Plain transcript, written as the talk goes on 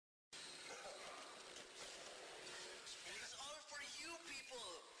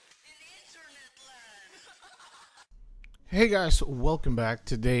Hey guys, welcome back.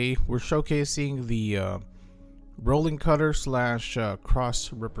 Today we're showcasing the rolling cutter slash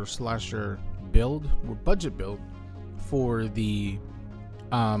cross ripper slasher build, or budget build, for the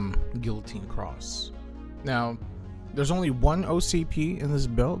Guillotine cross. Now there's only one OCP in this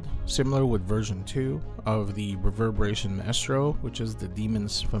build, similar with version 2 of the Reverberation Maestro, which is the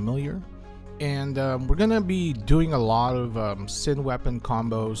Demon's Familiar. And we're gonna be doing a lot of Sin Weapon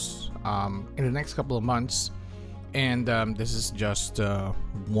combos in the next couple of months. And this is just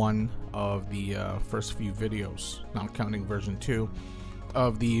one of the first few videos, not counting version 2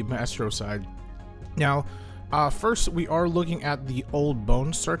 of the Maestro side. Now, first we are looking at the old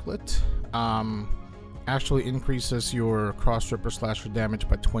Bone Circlet. Actually increases your cross ripper slasher damage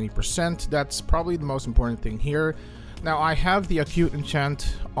by 20%. That's probably the most important thing here. Now, I have the acute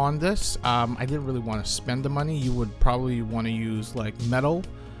enchant on this. I didn't really want to spend the money. You would probably want to use like metal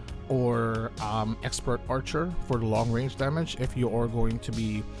or expert archer for the long range damage if you are going to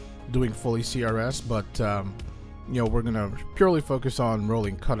be doing fully CRS, but you know, we're gonna purely focus on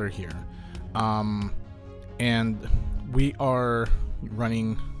rolling cutter here. And we are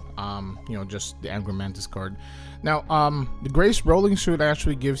running you know, just the Angry Mantis card. Now the Grace rolling suit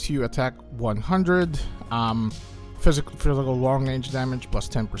actually gives you attack 100, physical long range damage plus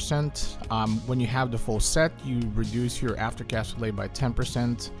 10%. When you have the full set, you reduce your aftercast delay by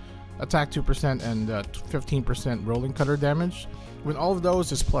 10%, attack 2%, and 15% rolling cutter damage. When all of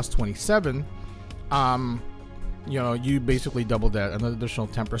those is plus 27, you know, you basically double that. An additional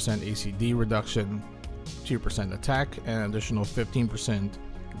 10% ACD reduction, 2% attack, and an additional 15%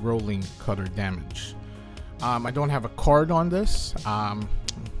 rolling cutter damage. I don't have a card on this.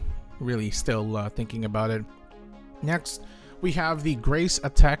 Really still thinking about it. Next, we have the Grace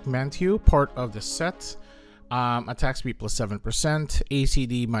Attack Mantiu, part of the set. Attack speed plus 7%,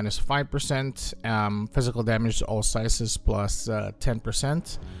 ACD minus 5%, physical damage to all sizes plus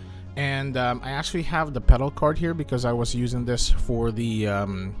 10%. And I actually have the pedal card here because I was using this for the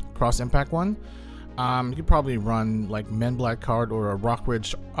cross impact one. You could probably run like Men Black card or a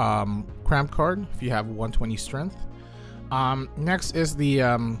Rockridge cramp card if you have 120 strength. Next is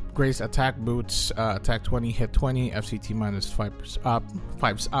the Grace Attack Boots, attack 20, hit 20, FCT minus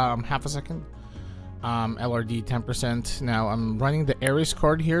 5, half a second. LRD 10%. Now I'm running the Ares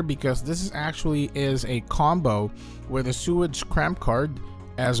card here because this is actually is a combo with a Sewage Cramp card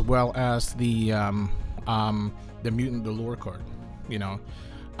as well as the Mutant Allure card. You know,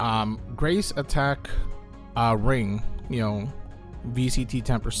 Grace Attack Ring, you know, VCT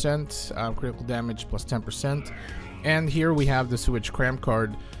 10%, critical damage plus 10%, and here we have the Sewage Cramp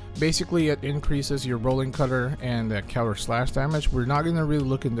card. Basically, it increases your rolling cutter and counter slash damage. We're not going to really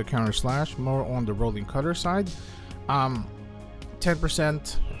look into counter slash, more on the rolling cutter side.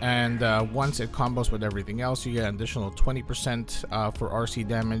 10%, and once it combos with everything else, you get an additional 20% for RC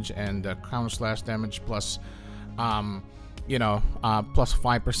damage and counter slash damage plus, you know, plus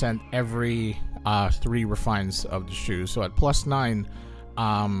 5% every 3 refines of the shoe. So at plus 9,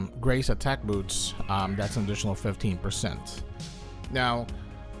 Grace Attack Boots, that's an additional 15%. Now,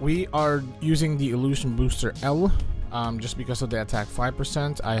 we are using the Illusion Booster L just because of the attack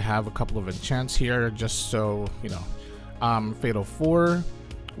 5%. I have a couple of enchants here just so, you know, Fatal 4.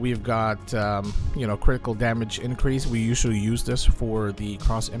 We've got, you know, critical damage increase. We usually use this for the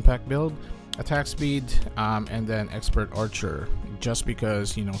cross impact build. Attack speed, and then Expert Archer just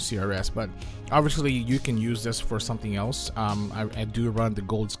because, you know, CRS. But obviously you can use this for something else. I do run the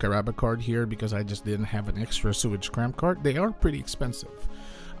Gold Scaraba card here because I just didn't have an extra Sewage Cramp card. They are pretty expensive.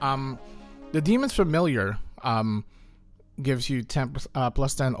 The Demon's Familiar gives you 10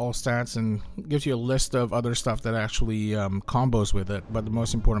 plus 10 all stats and gives you a list of other stuff that actually combos with it. But the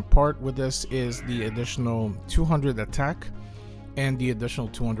most important part with this is the additional 200 attack and the additional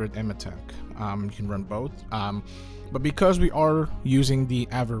 200 M attack. You can run both. But because we are using the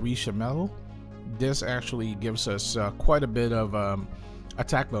Avaritia Metal, this actually gives us quite a bit of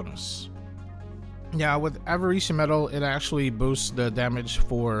attack bonus. Yeah, with Avaritia Metal, it actually boosts the damage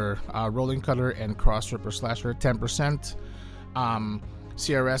for rolling cutter and cross ripper slasher 10%,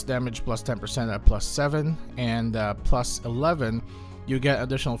 CRS damage plus 10% at plus 7, and plus 11 you get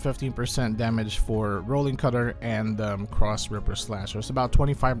additional 15% damage for rolling cutter and cross ripper slasher. It's about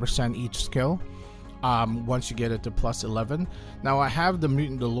 25% each skill once you get it to plus 11. Now I have the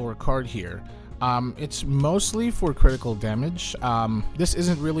Mutant Allure card here. It's mostly for critical damage. This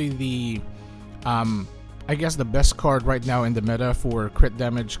isn't really the I guess the best card right now in the meta for crit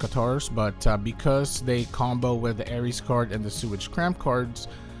damage Katars, but because they combo with the Ares card and the Sewage Cramp cards,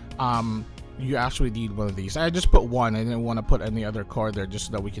 you actually need one of these. I just put one. I didn't want to put any other card there just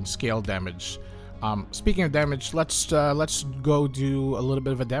so that we can scale damage Speaking of damage, let's go do a little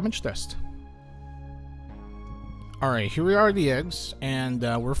bit of a damage test. Alright, here we are, the eggs, and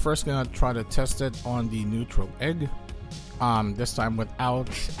we're first gonna try to test it on the neutral egg. This time without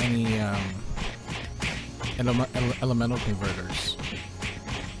any elemental converters.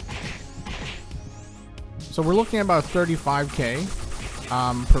 So we're looking at about 35k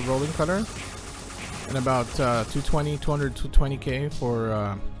per rolling cutter, and about 220k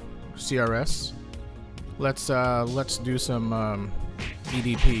for CRS. Let's do some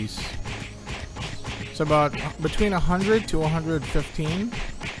EDPs. So about between 100 to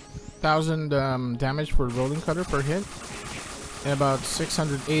 115,000 damage for rolling cutter per hit, and about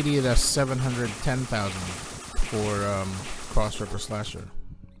 680 to 710,000 for cross ripper slasher.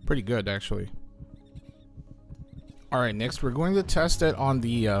 Pretty good, actually. Alright, next we're going to test it on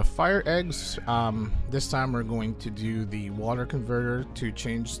the fire eggs. This time we're going to do the water converter to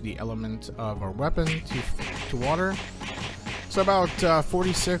change the element of our weapon to water. So about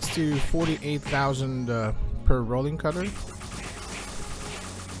 46 to 48,000 per rolling cutter.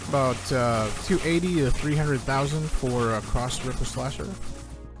 About 280 to 300,000 for cross ripper slasher.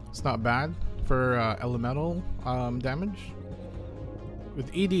 It's not bad for elemental damage.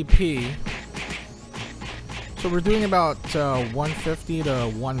 With EDP, so we're doing about 150 to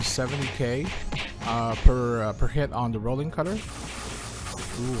 170k per hit on the rolling cutter.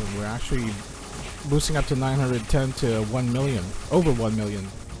 Ooh, and we're actually boosting up to 910 to 1 million, over 1 million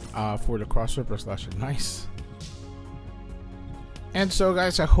for the cross ripper slasher. Nice. And so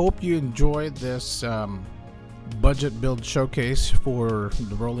guys, I hope you enjoyed this budget build showcase for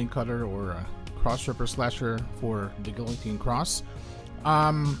the rolling cutter or cross ripper slasher for the Guillotine Cross.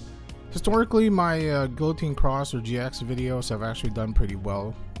 Historically, my Guillotine Cross or GX videos have actually done pretty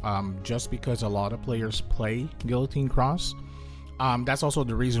well, just because a lot of players play Guillotine Cross. That's also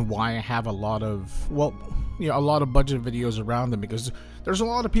the reason why I have a lot of, well, you know, a lot of budget videos around them, because there's a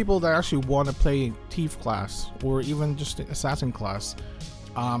lot of people that actually want to play Thief class or even just Assassin class,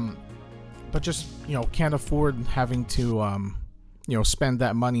 but just, you know, can't afford having to, you know, spend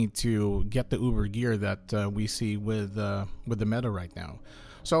that money to get the Uber gear that we see with the meta right now.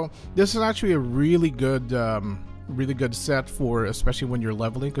 So this is actually a really good set for, especially when you're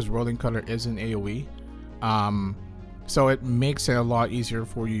leveling, because rolling cutter is an AoE. So it makes it a lot easier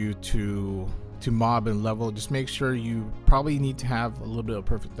for you to mob and level. Just make sure you probably need to have a little bit of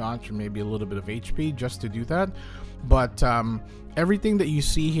perfect dodge or maybe a little bit of HP just to do that. But everything that you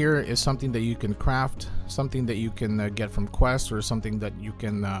see here is something that you can craft, something that you can get from quests, or something that you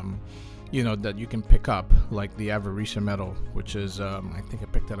can you know, that you can pick up, like the Avaritia Metal, which is I think I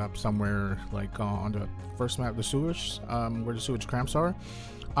picked it up somewhere like on the first map, the sewage, where the sewage cramps are.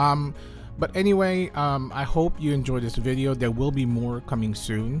 But anyway, I hope you enjoyed this video. There will be more coming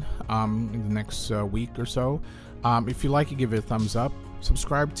soon in the next week or so. If you like it, give it a thumbs up,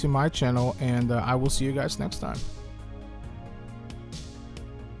 subscribe to my channel, and I will see you guys next time.